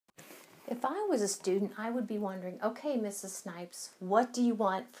If I was a student, I would be wondering, okay, Mrs. Snipes, what do you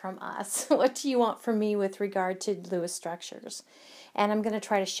want from us? What do you want from me with regard to Lewis structures? And I'm going to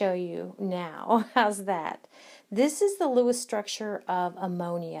try to show you now. How's that? This is the Lewis structure of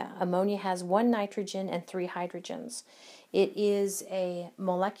ammonia. Ammonia has 1 nitrogen and 3 hydrogens. It is a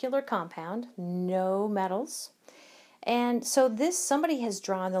molecular compound, no metals. And so somebody has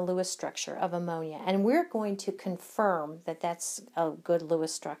drawn the Lewis structure of ammonia, and we're going to confirm that that's a good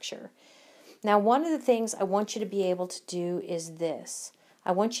Lewis structure. Now, one of the things I want you to be able to do is this.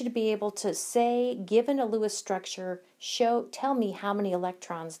 I want you to be able to say, given a Lewis structure, tell me how many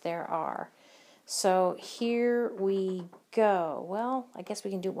electrons there are. So here we go. Well, I guess we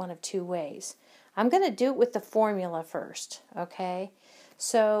can do it one of 2 ways. I'm going to do it with the formula first, okay?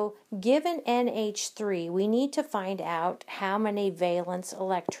 So given NH3, we need to find out how many valence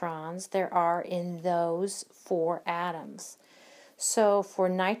electrons there are in those 4 atoms. So for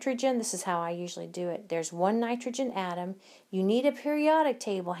nitrogen, this is how I usually do it. There's 1 nitrogen atom. You need a periodic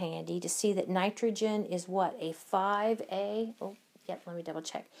table handy to see that nitrogen is what? A 5A? Oh, yep, let me double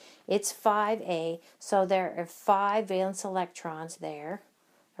check. It's 5A, so there are 5 valence electrons there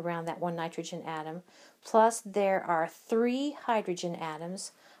around that 1 nitrogen atom. Plus there are 3 hydrogen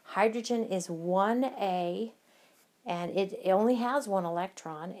atoms. Hydrogen is 1A, and it only has 1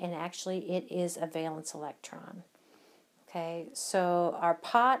 electron, and actually it is a valence electron. Okay, so our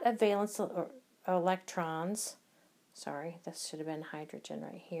pot of valence electrons, sorry, this should have been hydrogen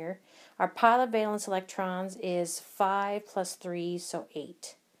right here. Our pot of valence electrons is 5 plus 3, so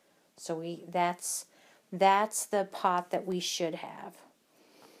 8. So that's the pot that we should have.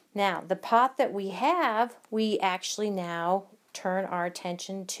 Now, the pot that we have, we actually now turn our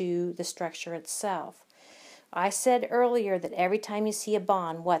attention to the structure itself. I said earlier that every time you see a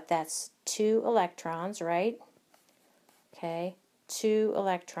bond, that's 2 electrons, right? Okay, 2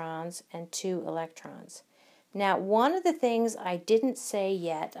 electrons and 2 electrons. Now, one of the things I didn't say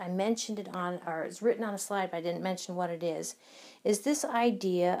yet, I mentioned it or it's written on a slide, but I didn't mention what it is this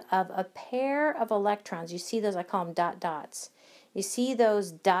idea of a pair of electrons. You see those, I call them dot dots. You see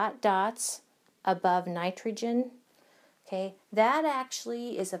those dot dots above nitrogen? Okay, that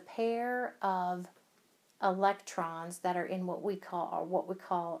actually is a pair of electrons that are in what we call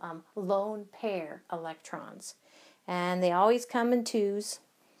lone pair electrons. And they always come in 2s,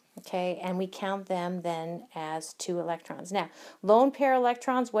 okay, and we count them then as 2 electrons. Now, lone pair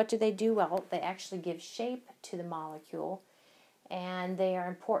electrons, what do they do? Well, they actually give shape to the molecule, and they are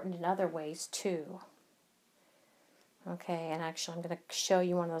important in other ways too. Okay, and actually I'm going to show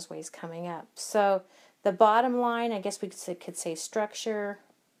you one of those ways coming up. So the bottom line, I guess we could say structure.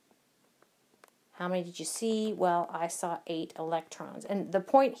 How many did you see? Well, I saw 8 electrons. And the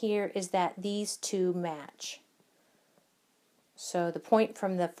point here is that these 2 match. So the point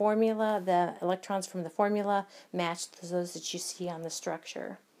from the formula, the electrons from the formula match those that you see on the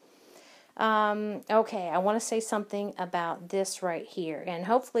structure. Okay, I want to say something about this right here, and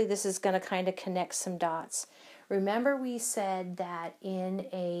hopefully this is going to kind of connect some dots. Remember we said that in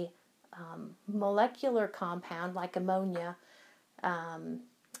a molecular compound like ammonia,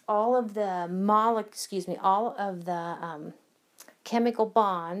 all of the chemical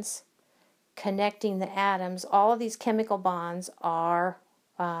bonds connecting the atoms, all of these chemical bonds are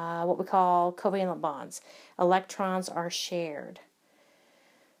what we call covalent bonds. Electrons are shared.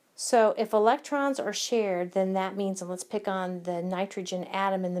 So if electrons are shared, then that means, and let's pick on the nitrogen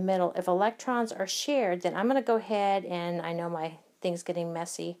atom in the middle, if electrons are shared, then I'm going to go ahead, and I know my thing's getting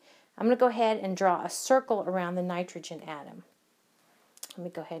messy, I'm going to go ahead and draw a circle around the nitrogen atom. Let me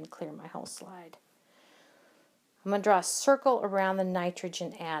go ahead and clear my whole slide. I'm going to draw a circle around the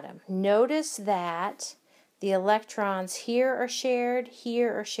nitrogen atom. Notice that the electrons here are shared, and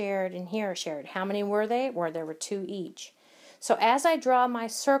here are shared. How many were they? Well, there were 2 each. So as I draw my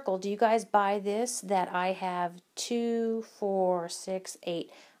circle, do you guys buy this? That I have 2, 4, 6,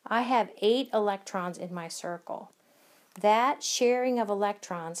 8. I have 8 electrons in my circle. That sharing of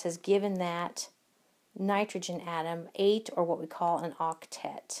electrons has given that nitrogen atom 8, or what we call an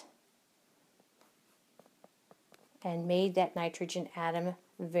octet, and made that nitrogen atom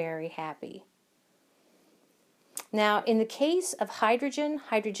very happy. Now, in the case of hydrogen,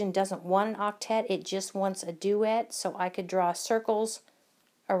 hydrogen doesn't want an octet, it just wants a duet, so I could draw circles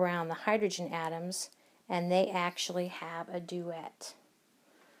around the hydrogen atoms, and they actually have a duet.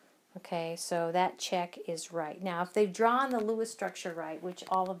 Okay, so that check is right. Now, if they've drawn the Lewis structure right, which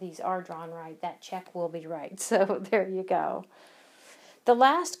all of these are drawn right, that check will be right. So there you go. The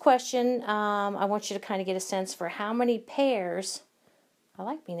last question, I want you to kind of get a sense for how many pairs, I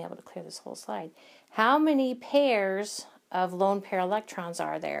like being able to clear this whole slide, how many pairs of lone pair electrons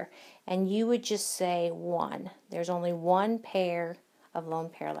are there? And you would just say 1. There's only 1 pair of lone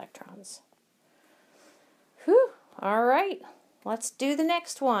pair electrons. Whew, all right, let's do the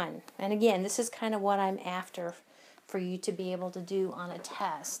next one. And again, this is kind of what I'm after for you to be able to do on a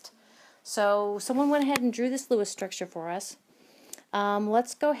test. So someone went ahead and drew this Lewis structure for us.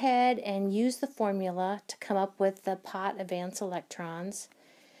 Let's go ahead and use the formula to come up with the pot of valence electrons.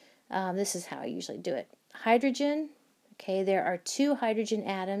 This is how I usually do it. Hydrogen, okay, there are 2 hydrogen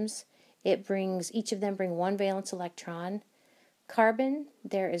atoms. Each of them bring 1 valence electron. Carbon,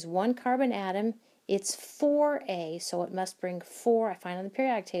 there is 1 carbon atom. It's 4A, so it must bring 4, I find on the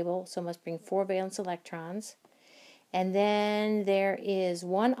periodic table, so it must bring 4 valence electrons. And then there is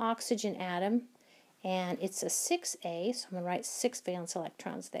 1 oxygen atom, and it's a 6A, so I'm going to write 6 valence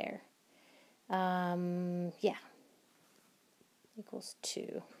electrons there. Yeah, equals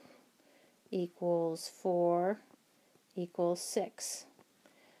 2, equals 4, equals 6.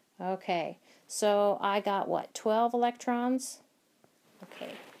 Okay, so I got what, 12 electrons?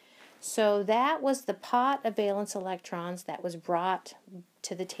 Okay, so that was the pot of valence electrons that was brought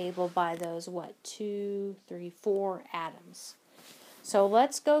to the table by those, 2, 3, 4 atoms. So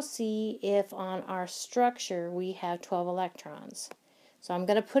let's go see if on our structure we have 12 electrons. So I'm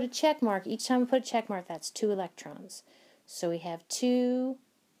going to put a check mark. Each time I put a check mark, that's 2 electrons. So we have 2,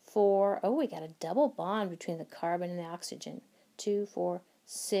 4, oh, we got a double bond between the carbon and the oxygen. 2, 4,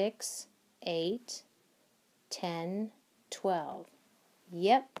 6, 8, 10, 12.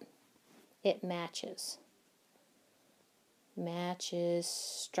 Yep, it matches. Matches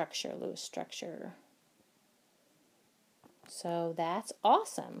structure, Lewis structure. So that's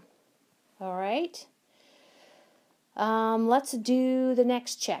awesome. All right. Let's do the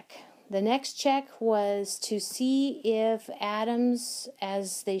next check. The next check was to see if atoms,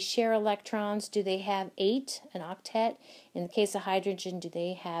 as they share electrons, do they have 8, an octet? In the case of hydrogen, do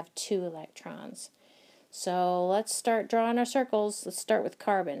they have 2 electrons? So let's start drawing our circles. Let's start with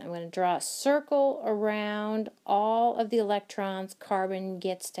carbon. I'm going to draw a circle around all of the electrons carbon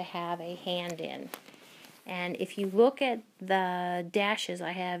gets to have a hand in. And if you look at the dashes,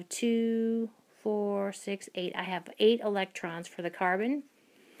 I have 2, 4, 6, 8. I have 8 electrons for the carbon.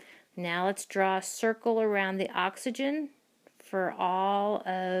 Now let's draw a circle around the oxygen for all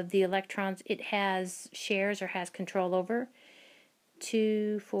of the electrons it has shares or has control over.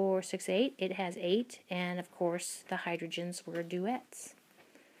 2, 4, 6, 8. It has 8. And of course the hydrogens were duets.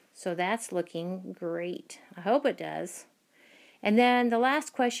 So that's looking great. I hope it does. And then the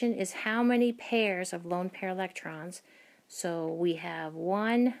last question is how many pairs of lone pair electrons? So we have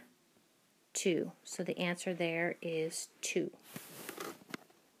 1, 2. So the answer there is 2.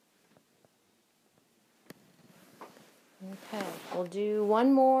 Okay, we'll do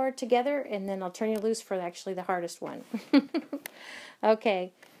one more together and then I'll turn you loose for actually the hardest one.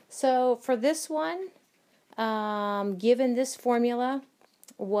 Okay, so for this one, given this formula,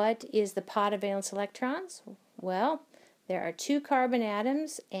 what is the pot of valence electrons? Well, there are 2 carbon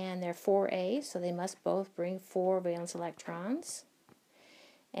atoms and they're 4A, so they must both bring 4 valence electrons.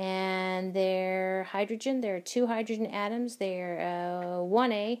 And their hydrogen, there are 2 hydrogen atoms, they're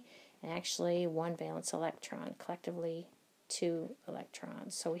 1A, and actually 1 valence electron, collectively 2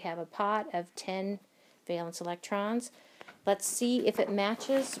 electrons. So we have a pot of 10 valence electrons. Let's see if it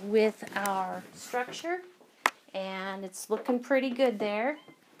matches with our structure, and it's looking pretty good there.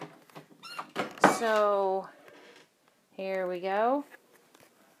 So here we go.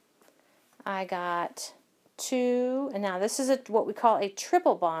 I got 2, and now this is what we call a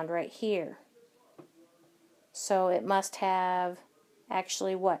triple bond right here. So it must have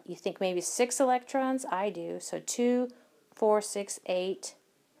actually what? You think maybe 6 electrons? I do. So 2, 4, 6, 8,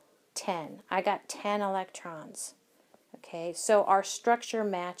 10. I got 10 electrons. Okay, so our structure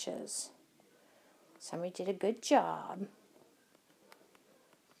matches. Somebody did a good job.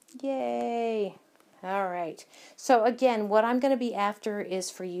 Yay! All right. So again, what I'm going to be after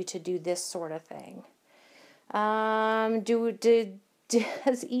is for you to do this sort of thing.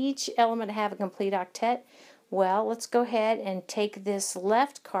 Does each element have a complete octet? Well, let's go ahead and take this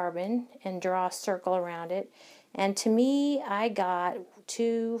left carbon and draw a circle around it. And to me, I got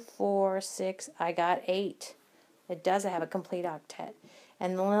 2, 4, 6, I got 8. It does have a complete octet.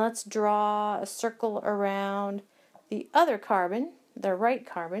 And then let's draw a circle around the other carbon, the right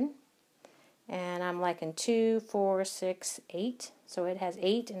carbon. And I'm liking 2, 4, 6, 8. So it has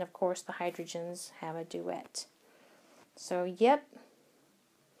 8, and of course the hydrogens have a duet. So, yep.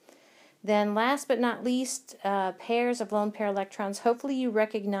 Then last but not least, pairs of lone pair electrons. Hopefully you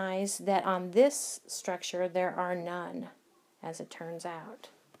recognize that on this structure there are none, as it turns out.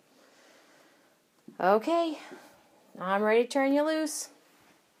 Okay, I'm ready to turn you loose.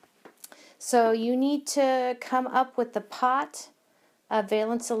 So you need to come up with the pot of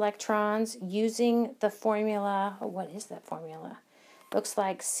valence electrons using the formula. Oh, what is that formula? Looks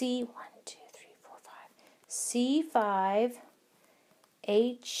like C1, 2, 3, 4, 5.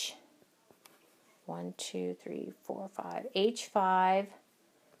 C5H 1, 2, 3, 4, 5 H5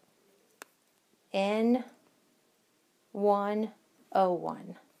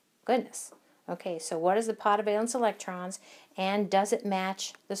 N1O1. Goodness. Okay, so what is the pot of valence electrons, and does it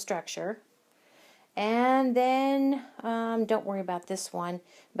match the structure? And then, don't worry about this one,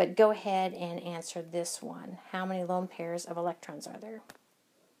 but go ahead and answer this one. How many lone pairs of electrons are there?